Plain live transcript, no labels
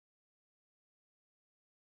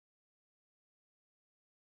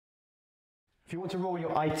If you want to roll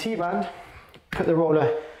your IT band, put the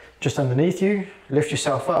roller just underneath you, lift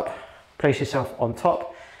yourself up, place yourself on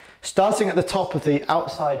top, starting at the top of the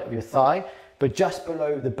outside of your thigh, but just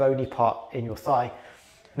below the bony part in your thigh.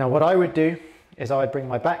 Now what I would do is I would bring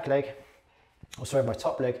my back leg, or sorry, my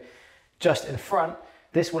top leg, just in front.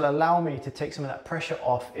 This will allow me to take some of that pressure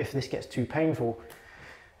off if this gets too painful.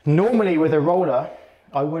 Normally with a roller,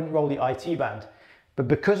 I wouldn't roll the IT band, but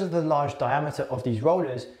because of the large diameter of these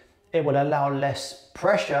rollers, it will allow less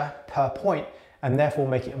pressure per point and therefore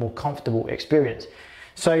make it a more comfortable experience.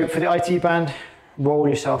 So for the IT band, roll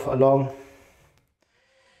yourself along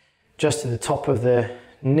just to the top of the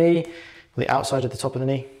knee, the outside of the top of the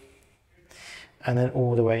knee, and then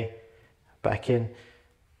all the way back in.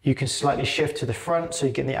 You can slightly shift to the front so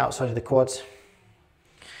you get the outside of the quads,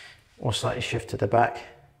 or slightly shift to the back,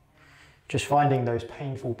 just finding those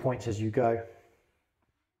painful points as you go.